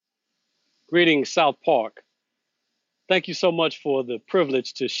Greetings, South Park. Thank you so much for the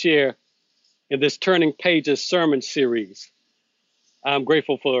privilege to share in this Turning Pages sermon series. I'm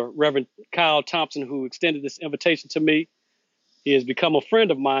grateful for Reverend Kyle Thompson, who extended this invitation to me. He has become a friend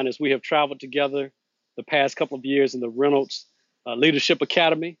of mine as we have traveled together the past couple of years in the Reynolds Leadership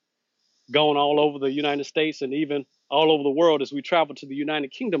Academy, going all over the United States and even all over the world as we traveled to the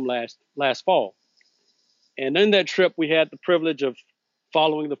United Kingdom last fall. And in that trip, we had the privilege of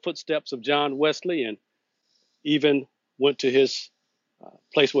following the footsteps of John Wesley, and even went to his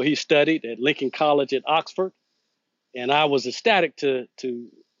place where he studied at Lincoln College at Oxford. And I was ecstatic to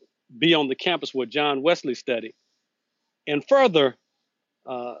be on the campus where John Wesley studied. And further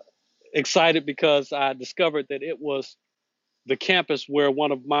excited because I discovered that it was the campus where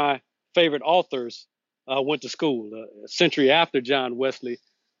one of my favorite authors went to school, a century after John Wesley.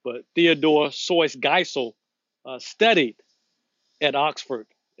 But Theodore Seuss Geisel studied at Oxford,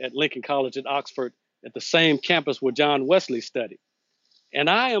 at Lincoln College at Oxford, at the same campus where John Wesley studied. And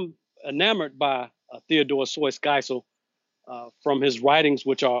I am enamored by Theodore Seuss Geisel from his writings,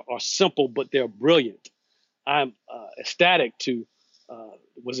 which are simple, but they're brilliant. I'm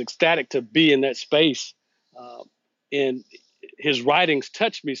was ecstatic to be in that space. And his writings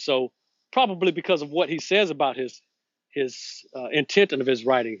touched me so, probably because of what he says about his intent of his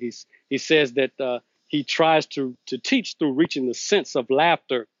writing. He says that he tries to teach through reaching the sense of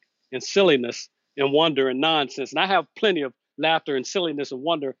laughter and silliness and wonder and nonsense. And I have plenty of laughter and silliness and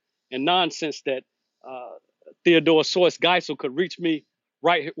wonder and nonsense that Theodore Seuss Geisel could reach me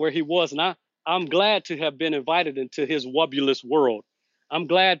right where he was. And I'm glad to have been invited into his wobulous world. I'm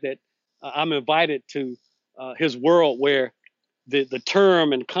glad that I'm invited to his world where the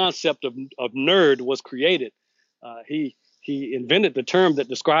term and concept of nerd was created. He invented the term that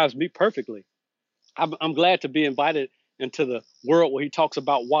describes me perfectly. I'm glad to be invited into the world where he talks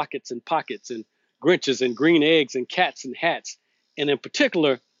about wockets and pockets and Grinches and green eggs and cats and hats. And in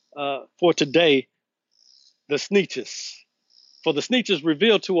particular, for today, the Sneetches. For the Sneetches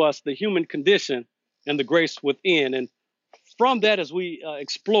reveal to us the human condition and the grace within. And from that, as we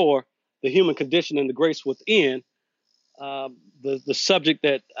explore the human condition and the grace within, the subject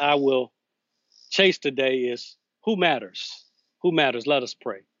that I will chase today is who matters? Who matters? Let us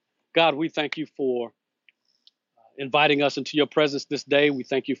pray. God, we thank you for inviting us into your presence this day. We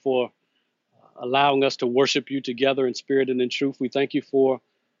thank you for allowing us to worship you together in spirit and in truth. We thank you for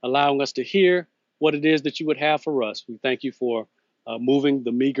allowing us to hear what it is that you would have for us. We thank you for moving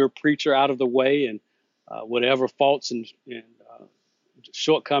the meager preacher out of the way, and whatever faults and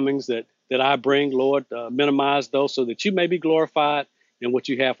shortcomings that I bring, Lord, minimize those so that you may be glorified in what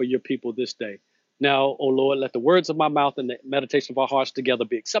you have for your people this day. Now, O Lord, let the words of my mouth and the meditation of our hearts together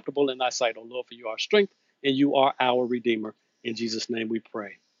be acceptable in thy sight, O Lord, for you are strength and you are our Redeemer. In Jesus' name we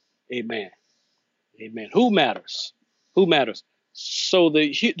pray. Amen. Amen. Who matters? Who matters? So the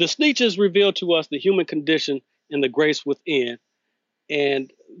Sneetches reveal to us the human condition and the grace within.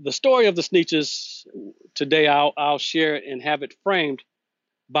 And the story of the Sneetches today, I'll share it and have it framed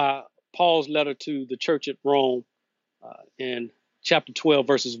by Paul's letter to the church at Rome in chapter 12,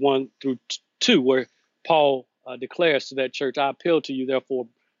 verses 1 through 2, where Paul declares to that church, I appeal to you, therefore,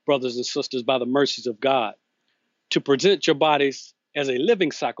 brothers and sisters, by the mercies of God, to present your bodies as a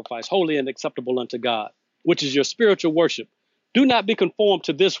living sacrifice, holy and acceptable unto God, which is your spiritual worship. Do not be conformed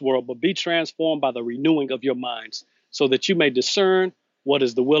to this world, but be transformed by the renewing of your minds, so that you may discern what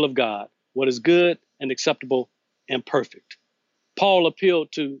is the will of God, what is good and acceptable and perfect. Paul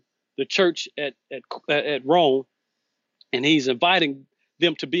appealed to the church at Rome, and he's inviting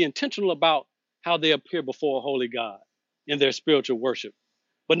them to be intentional about how they appear before a holy God in their spiritual worship.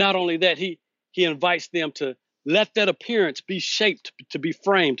 But not only that, he invites them to let that appearance be shaped, to be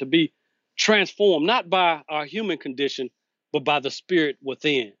framed, to be transformed, not by our human condition, but by the spirit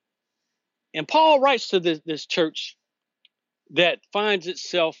within. And Paul writes to this church that finds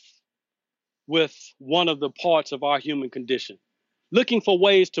itself with one of the parts of our human condition, looking for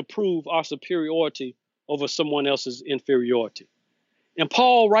ways to prove our superiority over someone else's inferiority. And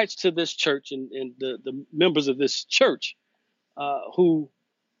Paul writes to this church and the members of this church who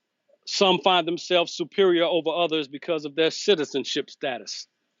some find themselves superior over others because of their citizenship status.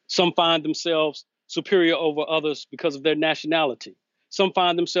 Some find themselves superior over others because of their nationality. Some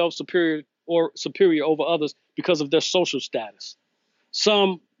find themselves superior over others because of their social status.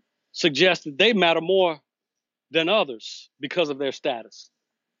 Some suggest that they matter more than others because of their status.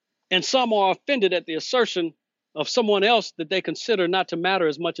 And some are offended at the assertion of someone else that they consider not to matter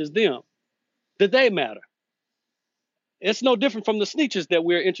as much as them, that they matter. It's no different from the Sneetches that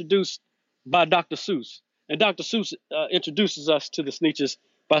we're introduced by Dr. Seuss. And Dr. Seuss introduces us to the Sneetches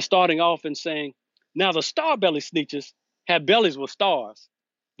by starting off and saying, now the star belly sneetches had bellies with stars.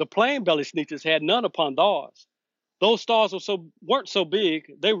 The plain belly sneetches had none upon theirs. Those stars weren't so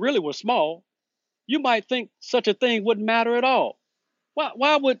big, they really were small. You might think such a thing wouldn't matter at all.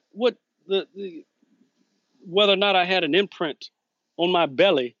 Why would the whether or not I had an imprint on my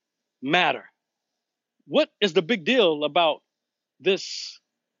belly matter? What is the big deal about this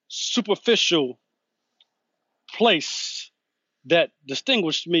superficial place that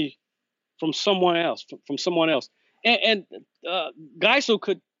distinguished me from someone else, from someone else? And Geisel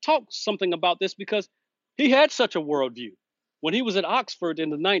could talk something about this because he had such a worldview. When he was at Oxford in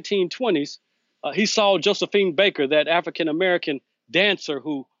the 1920s, he saw Josephine Baker, that African American dancer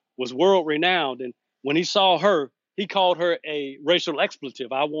who was world renowned. And when he saw her, he called her a racial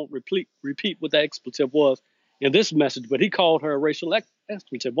expletive. I won't repeat what that expletive was in this message, but he called her a racial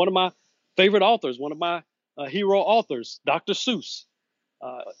expletive. One of my favorite authors, one of my hero authors, Dr. Seuss.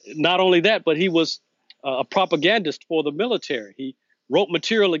 Not only that, but he was a propagandist for the military. He wrote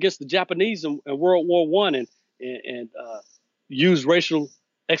material against the Japanese in World War I and used racial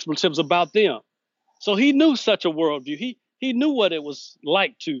expletives about them. So he knew such a worldview. He knew what it was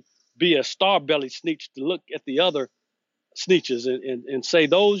like to be a star-bellied sneetch, to look at the other sneetches and say,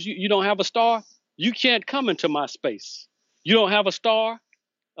 those, you don't have a star, you can't come into my space. You don't have a star,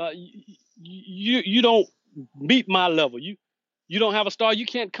 you don't meet my level. You don't have a star, you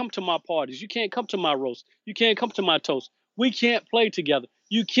can't come to my parties. You can't come to my roast. You can't come to my toast. We can't play together.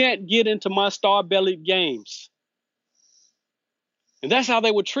 You can't get into my star-bellied games. And that's how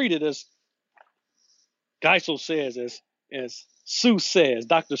they were treated, as Geisel says, as Seuss says,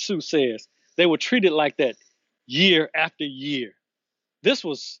 Dr. Seuss says. They were treated like that year after year. This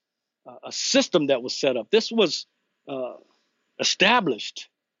was a system that was set up. This was established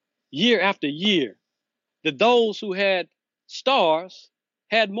year after year, that those who had stars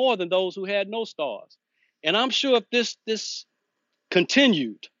had more than those who had no stars. And I'm sure if this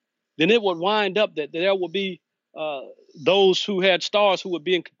continued, then it would wind up that there would be those who had stars who would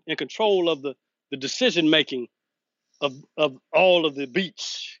be in control of the decision making of all of the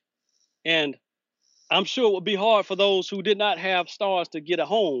beach. And I'm sure it would be hard for those who did not have stars to get a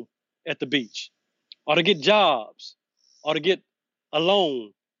home at the beach, or to get jobs, or to get a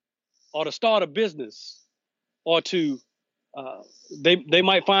loan, or to start a business, or to they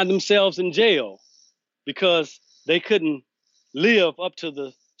might find themselves in jail because they couldn't live up to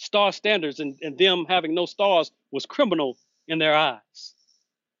the star standards, and them having no stars was criminal in their eyes.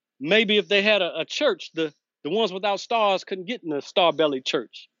 Maybe if they had a church, the ones without stars couldn't get in the star-bellied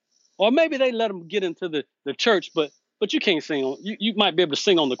church. Or maybe they let them get into the church, but you can't sing on, you might be able to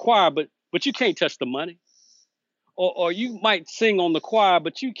sing on the choir, but you can't touch the money. Or you might sing on the choir,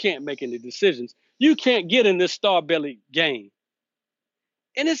 but you can't make any decisions. You can't get in this star-bellied game.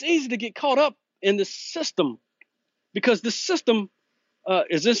 And it's easy to get caught up in this system, because the system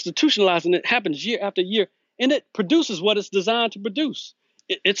is institutionalized, and it happens year after year, and it produces what it's designed to produce.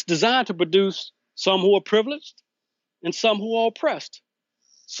 It's designed to produce some who are privileged and some who are oppressed,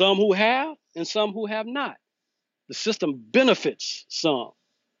 some who have and some who have not. The system benefits some,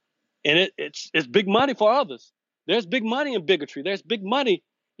 and it's big money for others. There's big money in bigotry. There's big money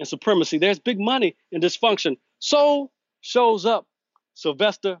in supremacy. There's big money in dysfunction. So shows up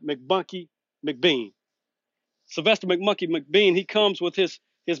Sylvester McMonkey McBean. Sylvester McMonkey McBean, he comes with his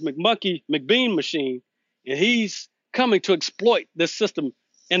McMonkey McBean machine, and he's coming to exploit this system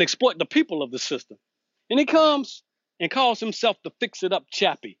and exploit the people of the system. And he comes and calls himself the fix-it-up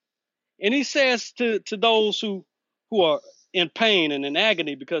chappie. And he says to those who are in pain and in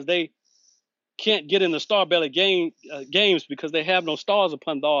agony because they can't get in the star-bellied games because they have no stars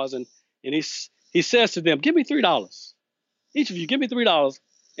upon theirs, and he says to them, give me $3. Each of you, give me $3,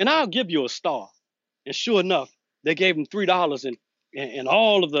 and I'll give you a star. And sure enough, they gave him $3, and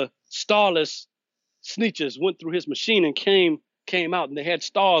all of the starless sneetches went through his machine and came out, and they had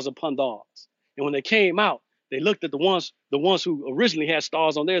stars upon theirs. And when they came out, they looked at the ones who originally had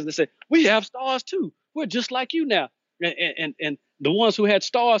stars on theirs, and they said, we have stars too. We're just like you now. And the ones who had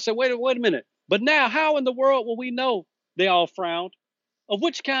stars said, wait a minute. But now, how in the world will we know? They all frowned. Of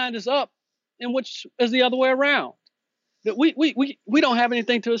which kind is up and which is the other way around? That we don't have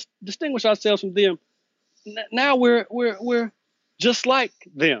anything to distinguish ourselves from them. Now we're just like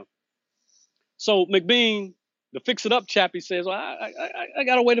them. So McBean, the fix-it-up chappie, says, well, I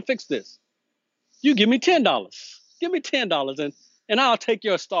got a way to fix this. You give me $10. Give me $10, and I'll take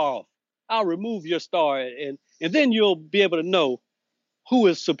your star off. I'll remove your star, and then you'll be able to know who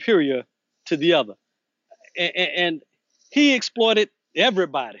is superior to the other. And he exploited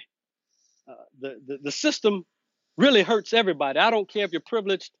everybody. The system really hurts everybody. I don't care if you're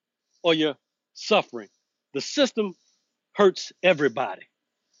privileged or you're suffering. The system hurts everybody.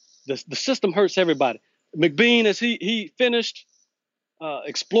 The system hurts everybody. McBean, as he finished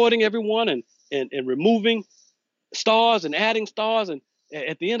exploiting everyone and removing stars and adding stars, and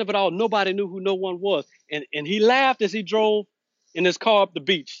at the end of it all, nobody knew who no one was. And he laughed as he drove in his car up the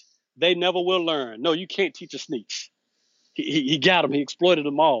beach. They never will learn. No, you can't teach a Sneetch. He got them. He exploited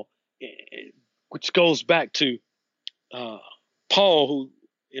them all, which goes back to Paul, who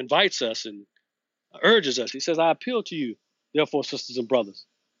invites us and urges us. He says, I appeal to you, therefore, sisters and brothers,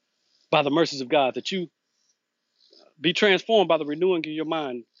 by the mercies of God, that you be transformed by the renewing of your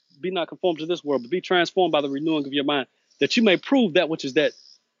mind. Be not conformed to this world, but be transformed by the renewing of your mind, that you may prove that which is that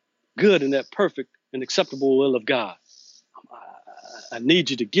good and that perfect and acceptable will of God. I need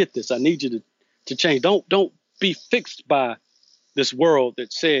you to get this. I need you to change. Don't be fixed by this world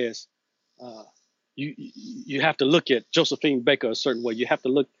that says you have to look at Josephine Baker a certain way. You have to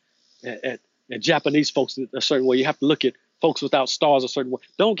look at Japanese folks a certain way. You have to look at folks without stars a certain way.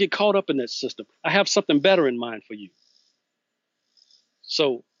 Don't get caught up in that system. I have something better in mind for you.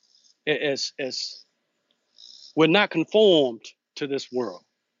 So as we're not conformed to this world,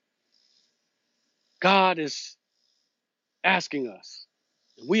 God is asking us,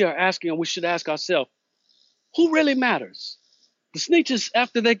 and we are asking, and we should ask ourselves, who really matters? The Sneetches,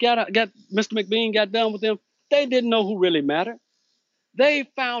 after they got Mr. McBean got done with them, they didn't know who really mattered. They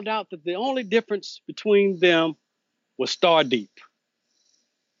found out that the only difference between them was Star Deep.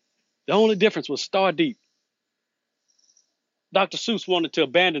 The only difference was Star Deep. Dr. Seuss wanted to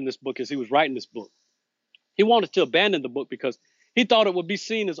abandon this book as he was writing this book. He wanted to abandon the book because he thought it would be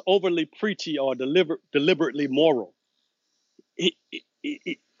seen as overly preachy or deliberately moral.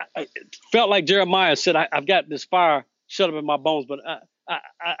 It felt like Jeremiah said, I've got this fire shut up in my bones, but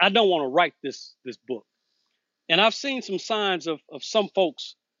I don't want to write this book. And I've seen some signs of some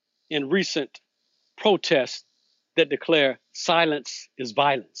folks in recent protests that declare silence is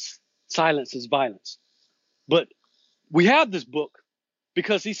violence. Silence is violence. But we have this book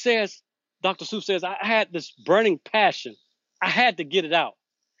because he says, Dr. Seuss says, I had this burning passion. I had to get it out.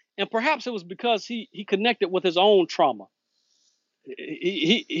 And perhaps it was because he connected with his own trauma.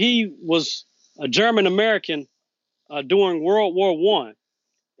 He was a German American during World War I.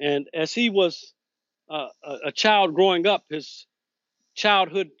 And as he was a child growing up, his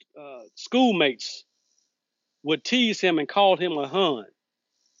childhood schoolmates would tease him and call him a Hun.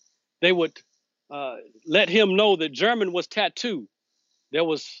 They would let him know that German was tattooed. There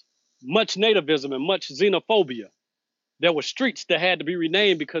was much nativism and much xenophobia. There were streets that had to be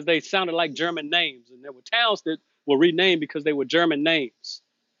renamed because they sounded like German names. And there were towns that were renamed because they were German names.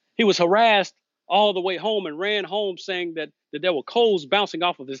 He was harassed all the way home and ran home saying that there were coals bouncing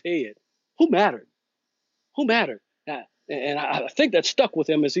off of his head. Who mattered? Who mattered? And I think that stuck with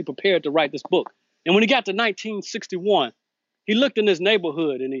him as he prepared to write this book. And when he got to 1961, he looked in his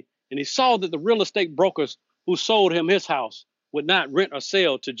neighborhood and he saw that the real estate brokers who sold him his house would not rent or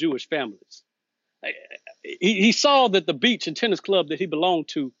sell to Jewish families. He saw that the beach and tennis club that he belonged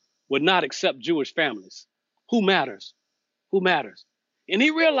to would not accept Jewish families. Who matters? Who matters? And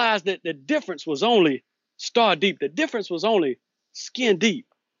he realized that the difference was only star deep. The difference was only skin deep.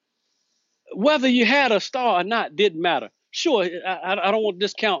 Whether you had a star or not didn't matter. Sure, I don't want to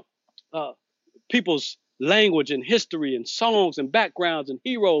discount people's language and history and songs and backgrounds and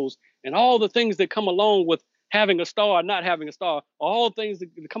heroes and all the things that come along with having a star or not having a star, all the things that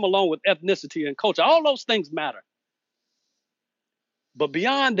come along with ethnicity and culture. All those things matter. But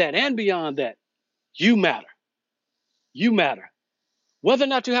beyond that and beyond that, you matter. You matter. Whether or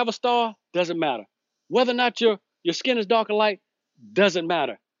not you have a star doesn't matter. Whether or not your skin is dark or light doesn't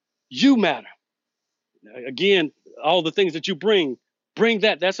matter. You matter. Again, all the things that you bring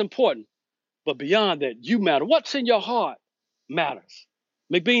that. That's important. But beyond that, you matter. What's in your heart matters.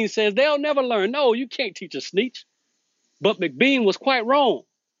 McBean says they'll never learn. No, you can't teach a Sneetch. But McBean was quite wrong.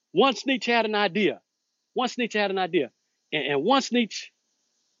 One Sneetch had an idea. One Sneetch had an idea. And one Sneetch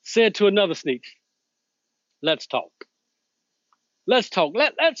said to another Sneetch, let's talk. Let's talk.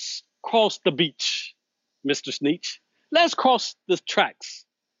 Let's cross the beach, Mr. Sneetch. Let's cross the tracks.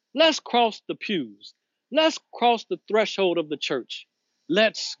 Let's cross the pews. Let's cross the threshold of the church.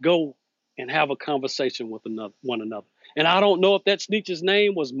 Let's go and have a conversation with one another. And I don't know if that Sneetch's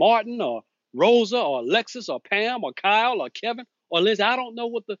name was Martin or Rosa or Alexis or Pam or Kyle or Kevin or Liz. I don't know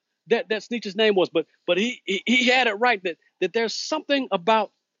what that Sneetch's name was, but he had it right that there's something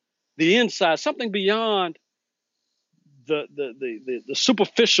about the inside, something beyond the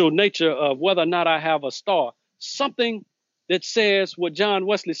superficial nature of whether or not I have a star, something that says what John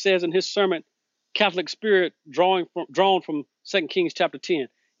Wesley says in his sermon, Catholic spirit drawn from 2 Kings chapter 10.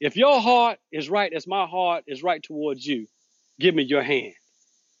 If your heart is right as my heart is right towards you, give me your hand.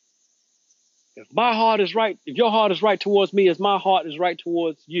 If my heart is right, if your heart is right towards me as my heart is right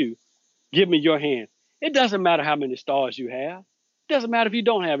towards you, give me your hand. It doesn't matter how many stars you have. It doesn't matter if you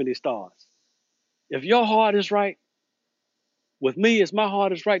don't have any stars. If your heart is right with me as my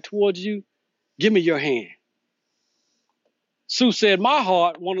heart is right towards you, give me your hand. Sue said, my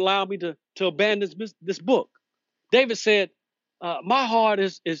heart won't allow me to abandon this book. David said, my heart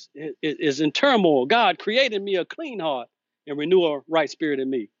is in turmoil. God created me a clean heart and renew a right spirit in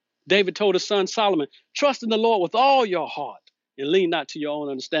me. David told his son Solomon, trust in the Lord with all your heart and lean not to your own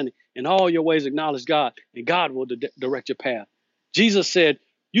understanding. In all your ways acknowledge God, and God will direct your path. Jesus said,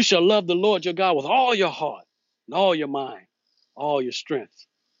 you shall love the Lord your God with all your heart and all your mind, all your strength.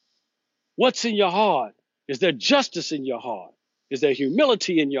 What's in your heart? Is there justice in your heart? Is there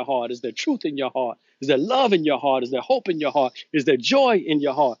humility in your heart? Is there truth in your heart? Is there love in your heart? Is there hope in your heart? Is there joy in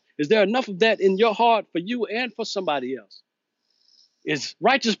your heart? Is there enough of that in your heart for you and for somebody else? Is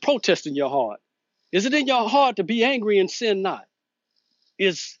righteous protest in your heart? Is it in your heart to be angry and sin not?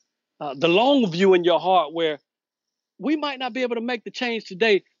 Is the long view in your heart where we might not be able to make the change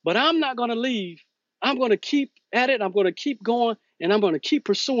today, but I'm not going to leave. I'm going to keep at it. I'm going to keep going, and I'm going to keep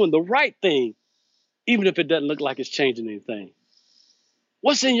pursuing the right thing, even if it doesn't look like it's changing anything.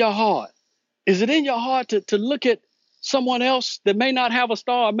 What's in your heart? Is it in your heart to look at someone else that may not have a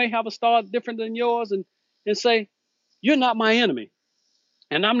star or may have a star different than yours and say, you're not my enemy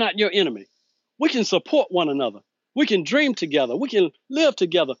and I'm not your enemy. We can support one another. We can dream together. We can live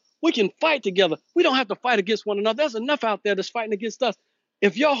together. We can fight together. We don't have to fight against one another. There's enough out there that's fighting against us.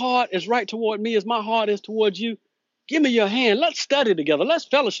 If your heart is right toward me as my heart is towards you, give me your hand. Let's study together. Let's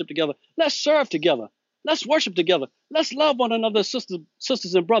fellowship together. Let's serve together. Let's worship together. Let's love one another,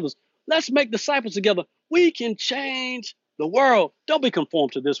 sisters and brothers. Let's make disciples together. We can change the world. Don't be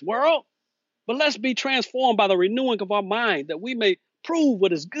conformed to this world, but let's be transformed by the renewing of our mind that we may prove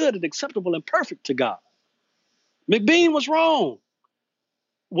what is good and acceptable and perfect to God. McBean was wrong.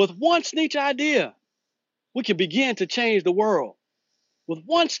 With one sneak idea, we can begin to change the world. With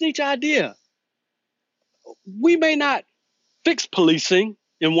one sneak idea, we may not fix policing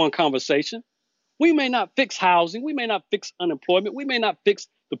in one conversation. We may not fix housing. We may not fix unemployment. We may not fix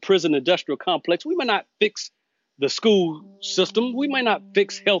the prison industrial complex. We may not fix the school system. We may not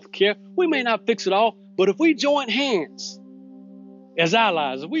fix health care. We may not fix it all. But if we join hands as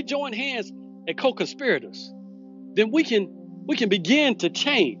allies, if we join hands as co-conspirators, then we can begin to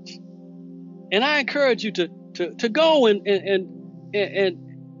change. And I encourage you to go and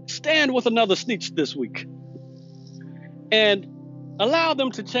stand with another snitch this week and allow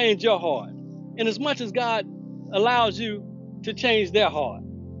them to change your heart. And as much as God allows you to change their heart.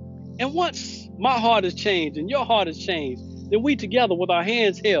 And once my heart is changed and your heart is changed, then we together with our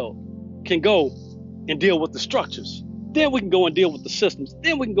hands held can go and deal with the structures. Then we can go and deal with the systems.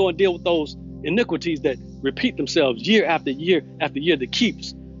 Then we can go and deal with those iniquities that repeat themselves year after year after year that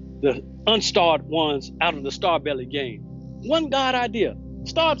keeps the unstarred ones out of the star-belly game. One God idea.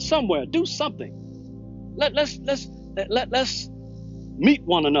 Start somewhere. Do something. Let's meet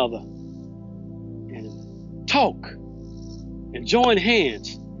one another and talk and join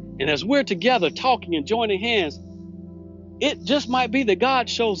hands. And as we're together talking and joining hands, it just might be that God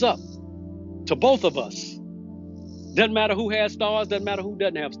shows up to both of us. Doesn't matter who has stars, doesn't matter who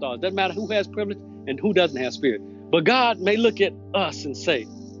doesn't have stars, doesn't matter who has privilege and who doesn't have spirit. But God may look at us and say,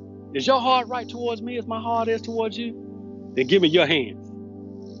 is your heart right towards me as my heart is towards you? Then give me your hands.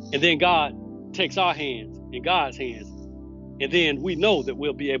 And then God takes our hands and God's hands. And then we know that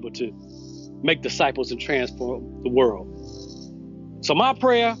we'll be able to make disciples and transform the world. So my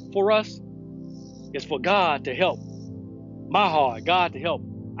prayer for us is for God to help my heart, God to help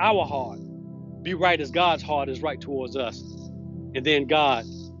our heart be right as God's heart is right towards us. And then God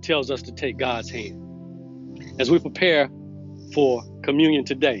tells us to take God's hand. As we prepare for communion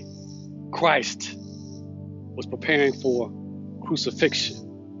today, Christ was preparing for crucifixion.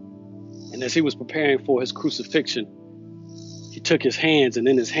 And as he was preparing for his crucifixion, he took his hands, and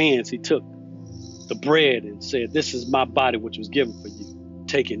in his hands he took the bread and said, this is my body which was given for you.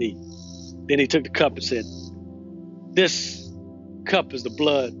 Take and eat. Then he took the cup and said, this cup is the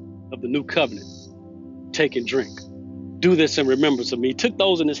blood of the new covenant. Take and drink. Do this in remembrance of me. He took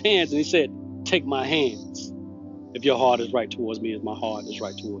those in his hands and he said, take my hands. If your heart is right towards me as my heart is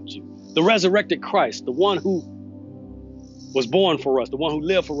right towards you. The resurrected Christ, the one who was born for us, the one who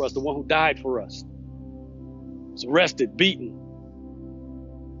lived for us, the one who died for us, was arrested, beaten,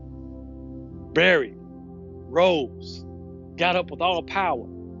 buried, rose, got up with all power.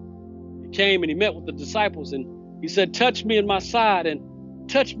 He came and he met with the disciples, and he said, touch me in my side and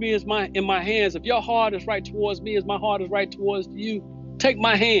touch me in my hands. If your heart is right towards me as my heart is right towards you, take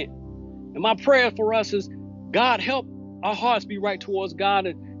my hand. And my prayer for us is, God, help our hearts be right towards God,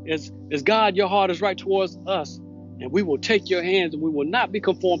 and as God, your heart is right towards us. And we will take your hands, and we will not be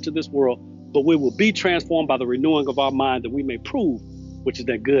conformed to this world, but we will be transformed by the renewing of our mind, that we may prove which is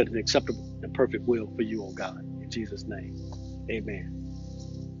that good and acceptable and perfect will for you, oh God. In Jesus' name, amen.